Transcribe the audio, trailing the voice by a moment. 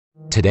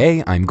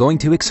Today, I'm going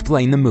to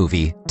explain the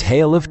movie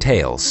Tale of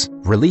Tales,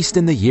 released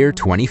in the year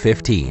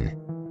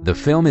 2015. The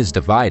film is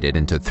divided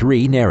into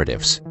three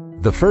narratives.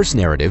 The first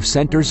narrative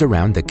centers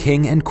around the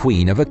king and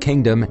queen of a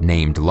kingdom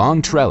named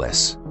Long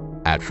Trellis.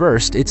 At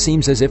first, it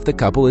seems as if the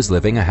couple is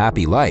living a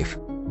happy life,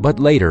 but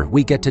later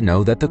we get to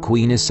know that the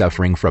queen is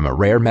suffering from a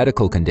rare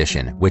medical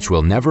condition which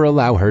will never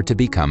allow her to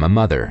become a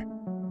mother.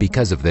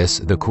 Because of this,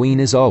 the queen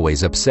is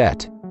always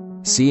upset.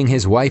 Seeing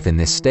his wife in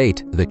this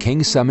state, the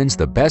king summons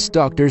the best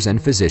doctors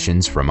and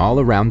physicians from all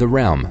around the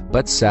realm,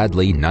 but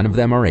sadly none of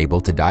them are able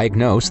to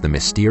diagnose the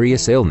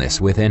mysterious illness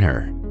within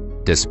her.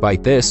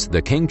 Despite this,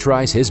 the king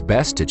tries his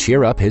best to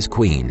cheer up his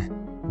queen.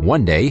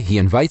 One day, he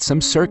invites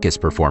some circus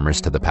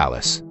performers to the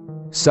palace.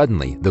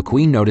 Suddenly, the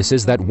queen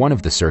notices that one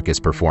of the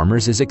circus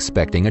performers is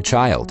expecting a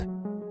child.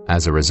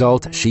 As a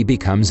result, she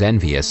becomes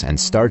envious and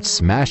starts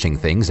smashing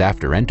things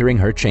after entering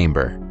her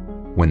chamber.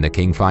 When the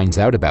king finds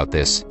out about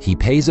this, he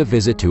pays a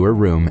visit to her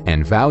room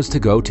and vows to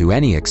go to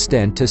any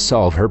extent to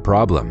solve her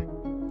problem.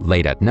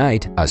 Late at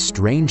night, a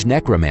strange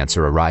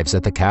necromancer arrives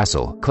at the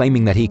castle,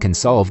 claiming that he can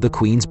solve the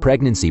queen's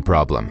pregnancy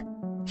problem.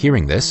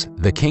 Hearing this,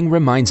 the king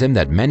reminds him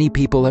that many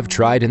people have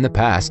tried in the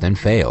past and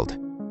failed.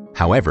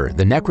 However,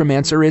 the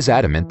necromancer is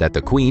adamant that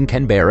the queen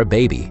can bear a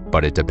baby,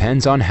 but it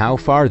depends on how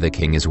far the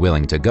king is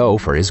willing to go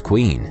for his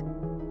queen.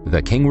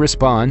 The king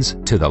responds,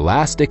 "To the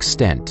last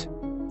extent."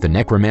 The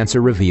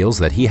necromancer reveals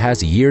that he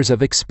has years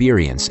of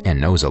experience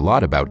and knows a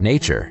lot about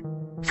nature.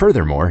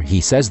 Furthermore, he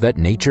says that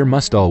nature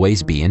must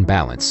always be in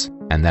balance,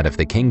 and that if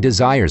the king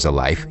desires a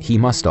life, he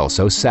must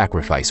also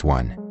sacrifice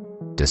one.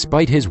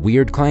 Despite his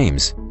weird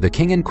claims, the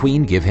king and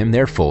queen give him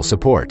their full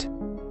support.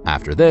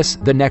 After this,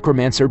 the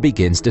necromancer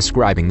begins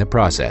describing the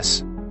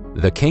process.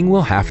 The king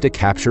will have to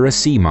capture a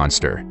sea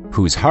monster,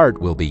 whose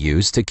heart will be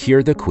used to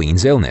cure the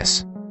queen's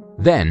illness.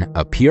 Then,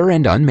 a pure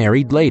and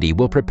unmarried lady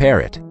will prepare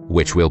it,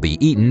 which will be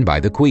eaten by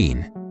the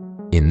queen.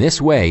 In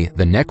this way,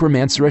 the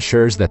necromancer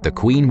assures that the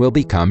queen will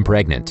become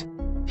pregnant.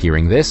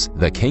 Hearing this,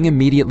 the king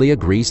immediately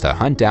agrees to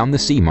hunt down the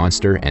sea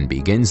monster and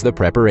begins the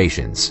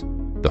preparations.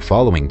 The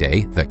following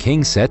day, the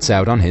king sets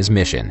out on his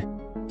mission.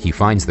 He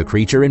finds the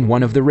creature in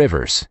one of the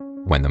rivers.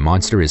 When the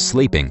monster is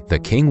sleeping, the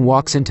king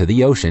walks into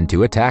the ocean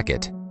to attack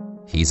it.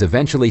 He's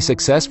eventually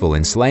successful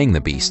in slaying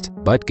the beast,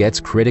 but gets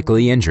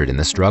critically injured in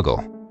the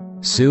struggle.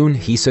 Soon,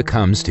 he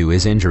succumbs to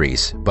his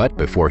injuries, but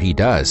before he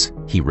does,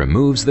 he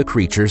removes the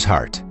creature's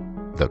heart.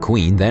 The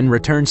queen then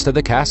returns to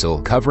the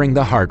castle, covering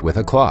the heart with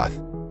a cloth.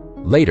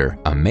 Later,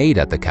 a maid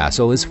at the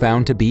castle is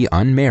found to be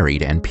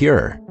unmarried and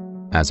pure.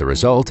 As a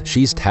result,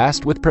 she's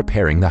tasked with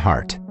preparing the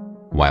heart.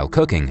 While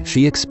cooking,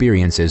 she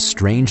experiences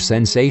strange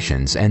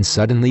sensations and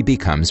suddenly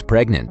becomes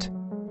pregnant.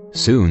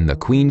 Soon, the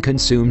queen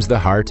consumes the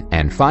heart,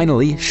 and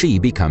finally, she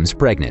becomes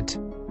pregnant.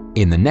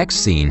 In the next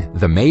scene,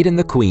 the maid and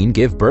the queen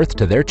give birth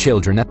to their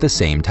children at the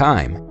same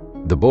time.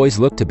 The boys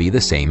look to be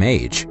the same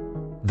age.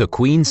 The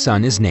queen's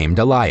son is named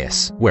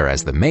Elias,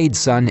 whereas the maid's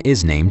son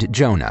is named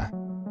Jonah.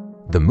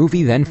 The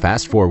movie then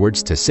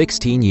fast-forwards to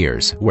 16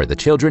 years, where the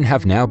children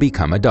have now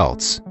become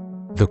adults.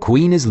 The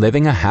queen is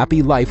living a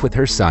happy life with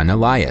her son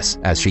Elias,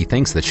 as she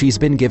thinks that she's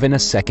been given a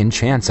second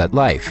chance at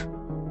life.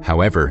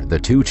 However, the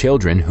two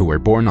children who were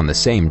born on the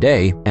same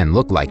day and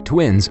look like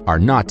twins are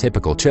not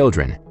typical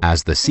children,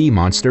 as the sea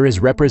monster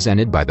is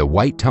represented by the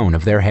white tone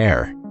of their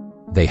hair.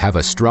 They have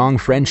a strong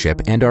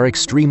friendship and are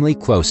extremely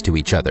close to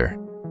each other.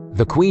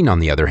 The queen, on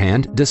the other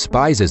hand,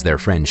 despises their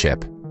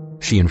friendship.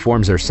 She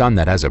informs her son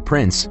that as a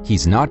prince,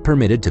 he's not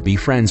permitted to be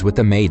friends with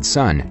the maid's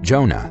son,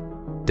 Jonah.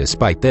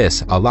 Despite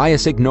this,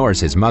 Elias ignores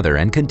his mother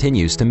and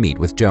continues to meet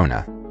with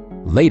Jonah.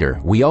 Later,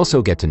 we also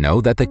get to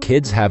know that the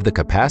kids have the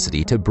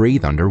capacity to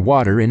breathe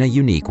underwater in a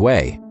unique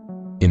way.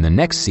 In the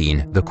next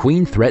scene, the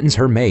queen threatens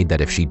her maid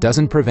that if she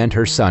doesn't prevent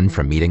her son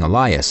from meeting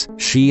Elias,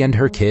 she and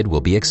her kid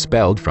will be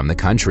expelled from the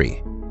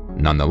country.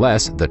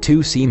 Nonetheless, the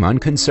two seem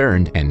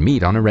unconcerned and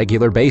meet on a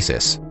regular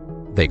basis.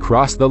 They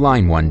cross the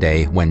line one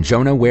day when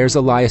Jonah wears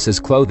Elias's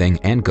clothing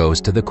and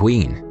goes to the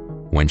queen.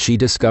 When she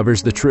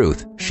discovers the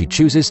truth, she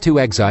chooses to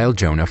exile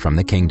Jonah from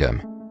the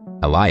kingdom.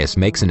 Elias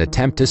makes an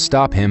attempt to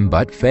stop him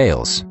but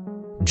fails.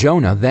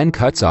 Jonah then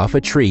cuts off a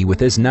tree with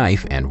his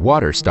knife and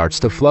water starts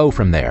to flow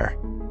from there.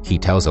 He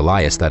tells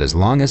Elias that as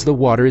long as the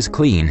water is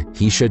clean,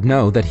 he should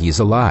know that he's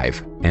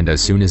alive, and as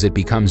soon as it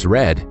becomes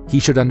red, he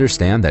should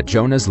understand that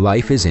Jonah's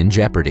life is in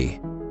jeopardy.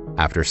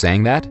 After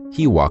saying that,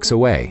 he walks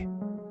away.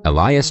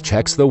 Elias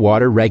checks the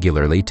water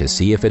regularly to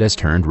see if it has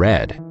turned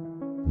red.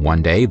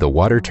 One day, the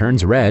water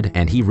turns red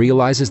and he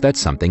realizes that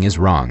something is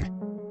wrong.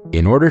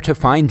 In order to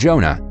find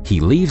Jonah, he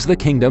leaves the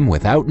kingdom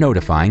without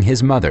notifying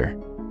his mother.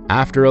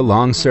 After a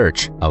long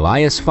search,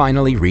 Elias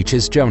finally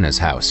reaches Jonah's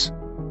house.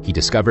 He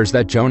discovers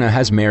that Jonah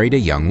has married a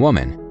young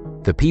woman.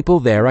 The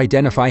people there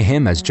identify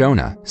him as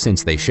Jonah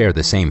since they share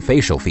the same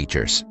facial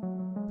features.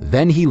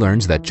 Then he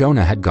learns that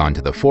Jonah had gone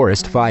to the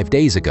forest 5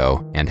 days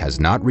ago and has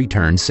not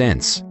returned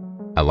since.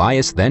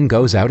 Elias then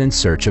goes out in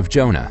search of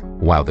Jonah,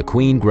 while the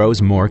queen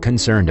grows more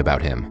concerned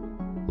about him.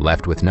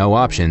 Left with no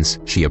options,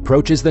 she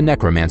approaches the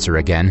necromancer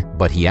again,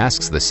 but he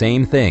asks the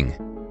same thing.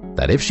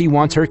 that if she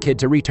wants her kid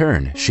to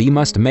return, she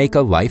must make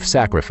a life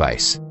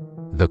sacrifice.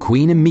 The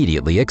queen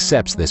immediately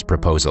accepts this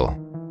proposal.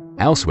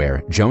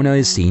 Elsewhere, Jonah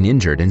is seen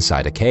injured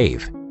inside a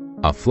cave.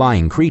 A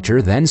flying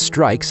creature then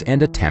strikes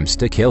and attempts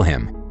to kill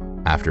him.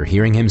 After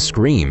hearing him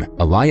scream,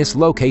 Elias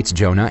locates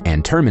Jonah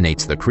and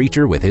terminates the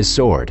creature with his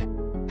sword.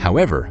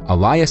 However,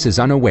 Elias is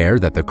unaware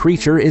that the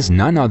creature is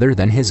none other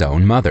than his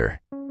own mother.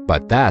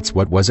 But that's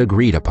what was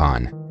agreed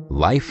upon: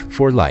 life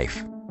for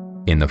life.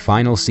 In the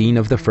final scene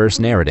of the first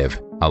narrative,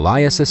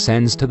 Elias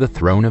ascends to the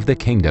throne of the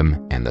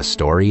kingdom and the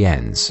story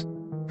ends.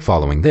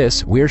 Following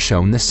this, we're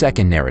shown the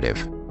second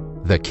narrative.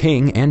 The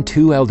king and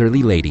two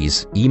elderly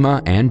ladies,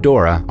 Ima and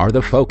Dora, are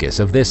the focus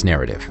of this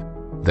narrative.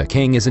 The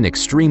king is an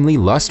extremely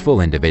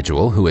lustful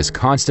individual who is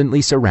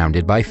constantly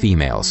surrounded by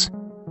females.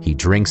 He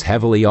drinks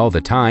heavily all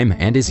the time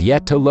and is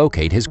yet to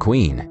locate his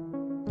queen.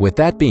 With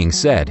that being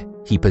said,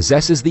 he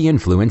possesses the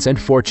influence and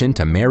fortune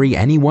to marry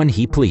anyone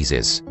he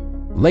pleases.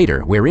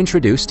 Later, we're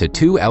introduced to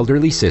two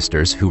elderly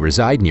sisters who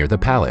reside near the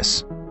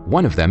palace.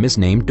 One of them is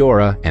named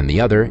Dora and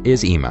the other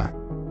is Ima.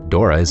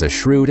 Dora is a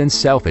shrewd and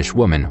selfish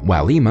woman,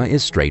 while Ima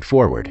is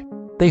straightforward.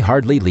 They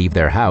hardly leave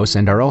their house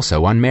and are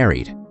also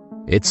unmarried.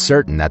 It's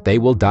certain that they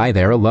will die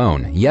there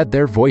alone, yet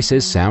their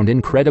voices sound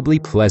incredibly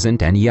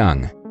pleasant and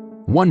young.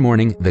 One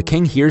morning, the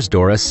king hears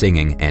Dora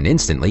singing and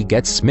instantly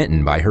gets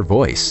smitten by her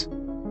voice.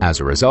 As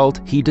a result,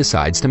 he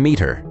decides to meet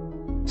her.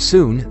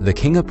 Soon, the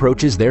king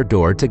approaches their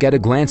door to get a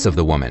glance of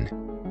the woman.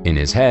 In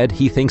his head,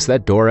 he thinks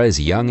that Dora is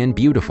young and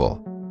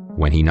beautiful.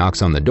 When he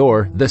knocks on the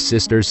door, the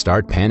sisters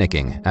start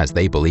panicking, as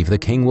they believe the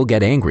king will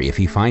get angry if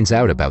he finds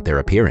out about their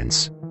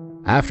appearance.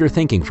 After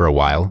thinking for a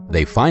while,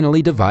 they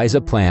finally devise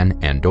a plan,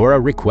 and Dora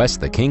requests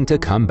the king to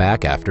come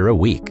back after a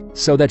week,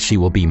 so that she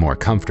will be more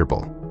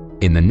comfortable.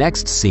 In the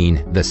next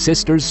scene, the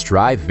sisters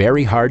strive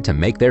very hard to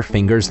make their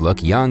fingers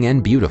look young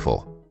and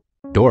beautiful.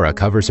 Dora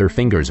covers her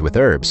fingers with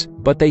herbs,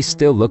 but they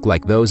still look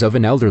like those of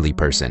an elderly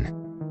person.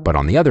 But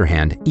on the other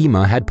hand,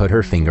 Ima had put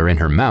her finger in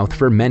her mouth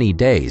for many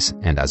days,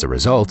 and as a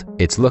result,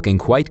 it's looking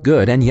quite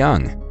good and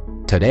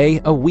young.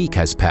 Today, a week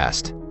has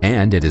passed,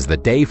 and it is the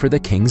day for the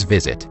king's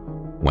visit.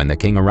 When the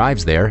king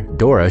arrives there,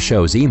 Dora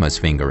shows Ima's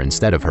finger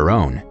instead of her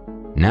own.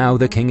 Now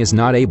the king is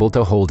not able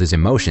to hold his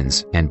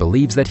emotions and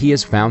believes that he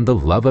has found the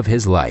love of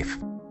his life.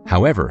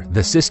 However,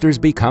 the sisters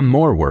become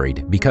more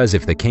worried because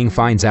if the king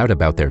finds out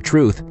about their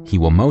truth, he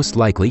will most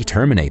likely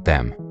terminate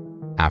them.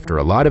 After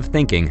a lot of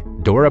thinking,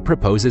 Dora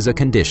proposes a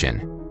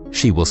condition.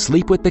 She will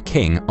sleep with the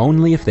king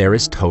only if there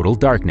is total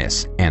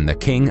darkness, and the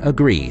king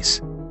agrees.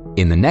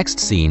 In the next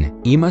scene,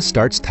 Ima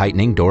starts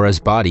tightening Dora's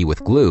body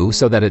with glue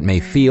so that it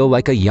may feel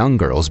like a young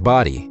girl's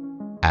body.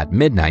 At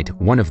midnight,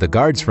 one of the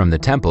guards from the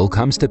temple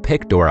comes to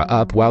pick Dora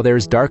up while there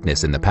is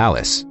darkness in the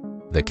palace.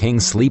 The king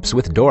sleeps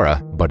with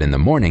Dora, but in the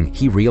morning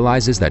he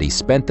realizes that he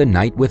spent the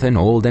night with an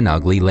old and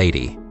ugly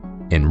lady.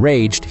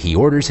 Enraged, he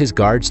orders his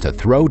guards to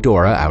throw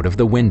Dora out of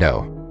the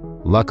window.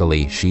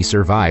 Luckily, she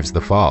survives the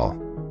fall.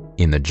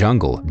 In the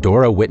jungle,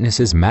 Dora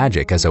witnesses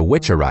magic as a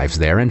witch arrives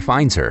there and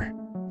finds her.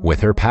 With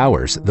her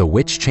powers, the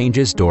witch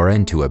changes Dora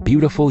into a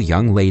beautiful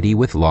young lady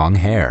with long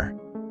hair.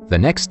 The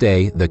next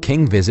day, the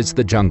king visits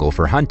the jungle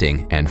for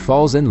hunting and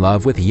falls in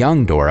love with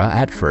young Dora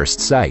at first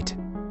sight.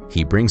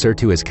 He brings her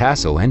to his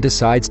castle and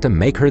decides to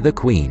make her the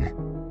queen.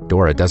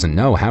 Dora doesn't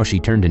know how she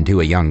turned into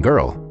a young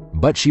girl,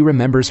 but she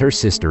remembers her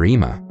sister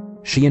Ima.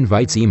 She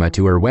invites Ima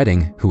to her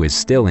wedding, who is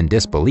still in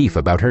disbelief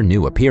about her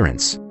new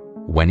appearance.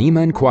 When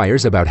Ima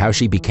inquires about how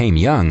she became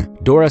young,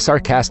 Dora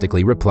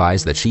sarcastically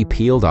replies that she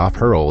peeled off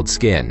her old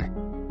skin.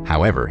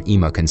 However,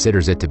 Ima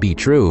considers it to be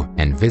true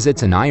and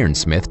visits an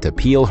ironsmith to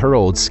peel her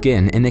old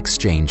skin in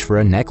exchange for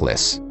a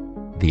necklace.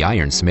 The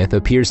ironsmith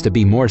appears to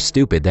be more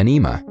stupid than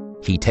Ima.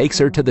 He takes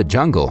her to the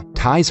jungle,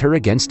 ties her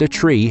against a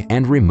tree,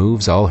 and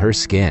removes all her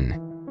skin.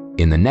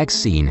 In the next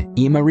scene,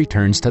 Ima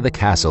returns to the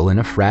castle in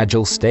a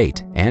fragile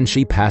state, and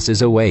she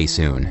passes away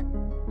soon.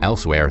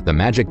 Elsewhere, the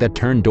magic that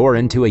turned Dora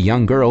into a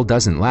young girl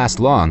doesn't last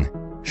long.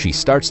 She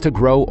starts to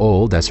grow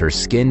old as her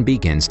skin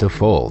begins to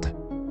fold.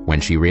 When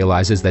she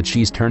realizes that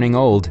she's turning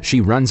old, she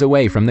runs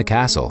away from the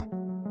castle.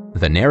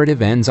 The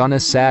narrative ends on a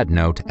sad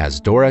note as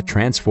Dora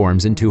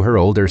transforms into her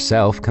older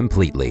self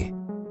completely.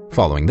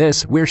 Following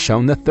this, we're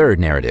shown the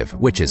third narrative,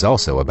 which is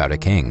also about a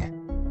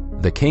king.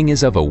 The king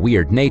is of a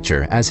weird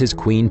nature as his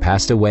queen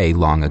passed away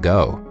long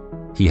ago.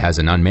 He has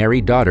an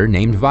unmarried daughter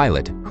named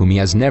Violet, whom he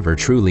has never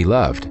truly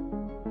loved.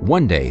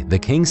 One day, the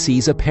king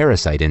sees a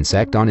parasite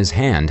insect on his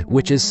hand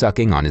which is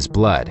sucking on his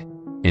blood.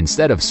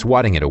 Instead of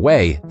swatting it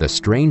away, the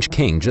strange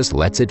king just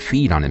lets it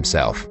feed on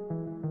himself.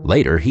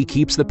 Later, he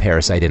keeps the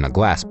parasite in a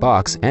glass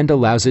box and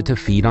allows it to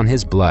feed on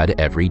his blood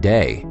every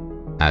day.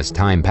 As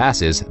time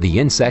passes, the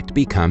insect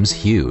becomes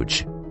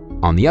huge.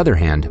 On the other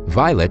hand,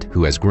 Violet,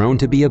 who has grown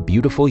to be a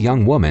beautiful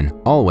young woman,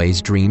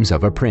 always dreams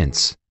of a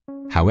prince.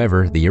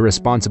 However, the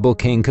irresponsible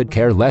king could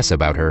care less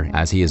about her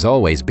as he is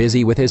always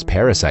busy with his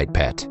parasite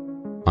pet.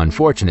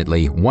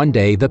 Unfortunately, one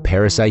day the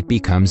parasite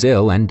becomes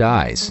ill and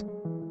dies.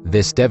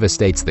 This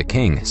devastates the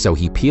king, so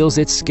he peels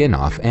its skin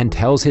off and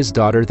tells his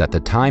daughter that the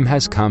time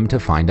has come to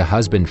find a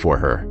husband for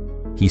her.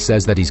 He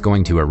says that he's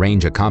going to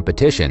arrange a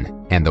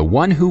competition, and the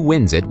one who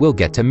wins it will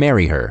get to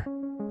marry her.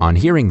 On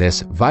hearing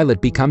this,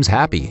 Violet becomes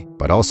happy,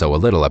 but also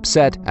a little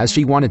upset as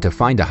she wanted to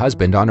find a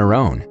husband on her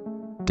own.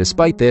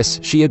 Despite this,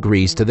 she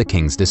agrees to the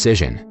king's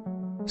decision.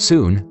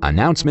 Soon,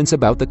 announcements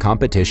about the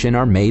competition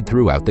are made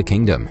throughout the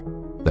kingdom.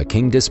 The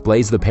king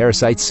displays the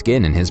parasite's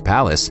skin in his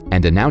palace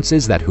and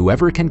announces that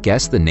whoever can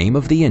guess the name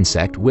of the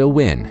insect will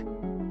win.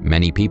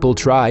 Many people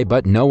try,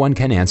 but no one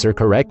can answer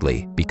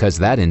correctly because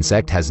that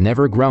insect has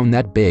never grown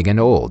that big and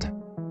old.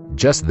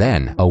 Just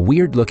then, a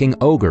weird-looking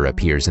ogre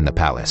appears in the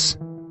palace.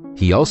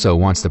 He also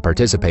wants to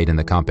participate in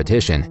the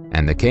competition,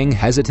 and the king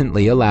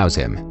hesitantly allows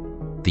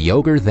him. The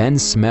ogre then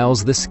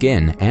smells the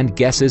skin and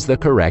guesses the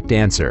correct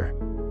answer.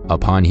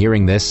 Upon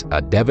hearing this,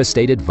 a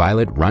devastated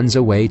Violet runs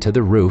away to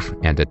the roof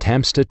and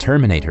attempts to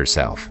terminate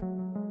herself.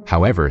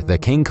 However, the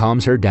king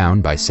calms her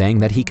down by saying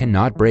that he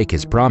cannot break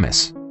his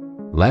promise.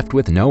 Left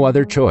with no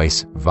other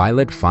choice,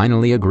 Violet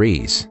finally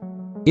agrees.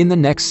 In the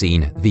next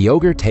scene, the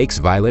ogre takes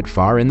Violet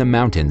far in the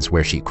mountains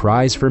where she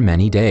cries for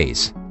many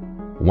days.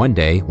 One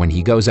day, when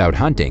he goes out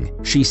hunting,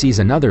 she sees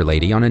another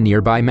lady on a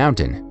nearby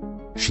mountain.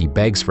 She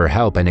begs for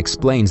help and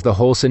explains the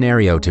whole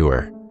scenario to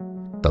her.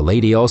 The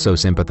lady also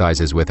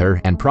sympathizes with her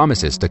and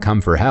promises to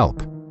come for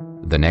help.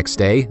 The next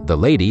day, the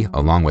lady,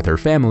 along with her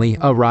family,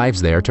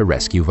 arrives there to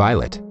rescue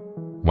Violet.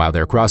 While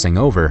they're crossing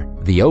over,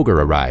 the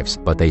ogre arrives,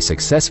 but they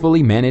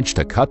successfully manage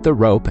to cut the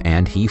rope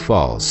and he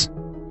falls.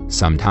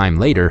 Some time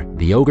later,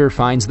 the ogre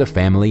finds the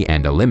family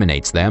and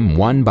eliminates them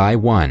one by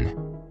one.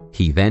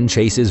 He then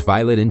chases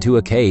Violet into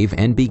a cave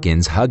and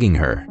begins hugging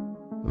her.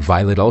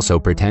 Violet also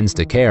pretends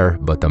to care,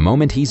 but the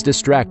moment he's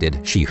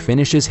distracted, she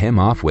finishes him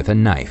off with a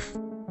knife.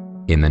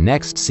 In the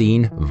next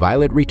scene,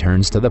 Violet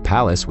returns to the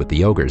palace with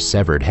the ogre's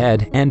severed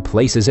head and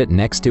places it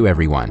next to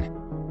everyone.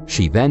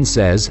 She then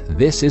says,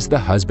 "This is the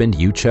husband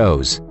you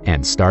chose,"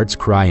 and starts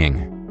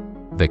crying.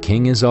 The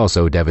king is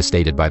also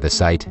devastated by the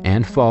sight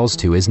and falls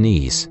to his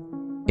knees.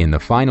 In the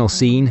final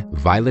scene,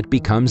 Violet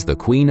becomes the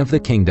queen of the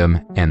kingdom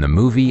and the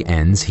movie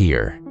ends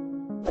here.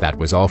 That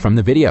was all from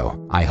the video.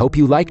 I hope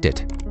you liked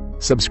it.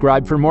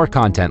 Subscribe for more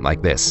content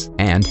like this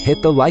and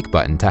hit the like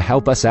button to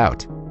help us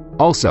out.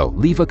 Also,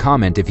 leave a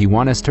comment if you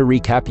want us to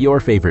recap your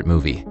favorite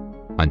movie.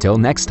 Until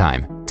next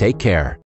time, take care.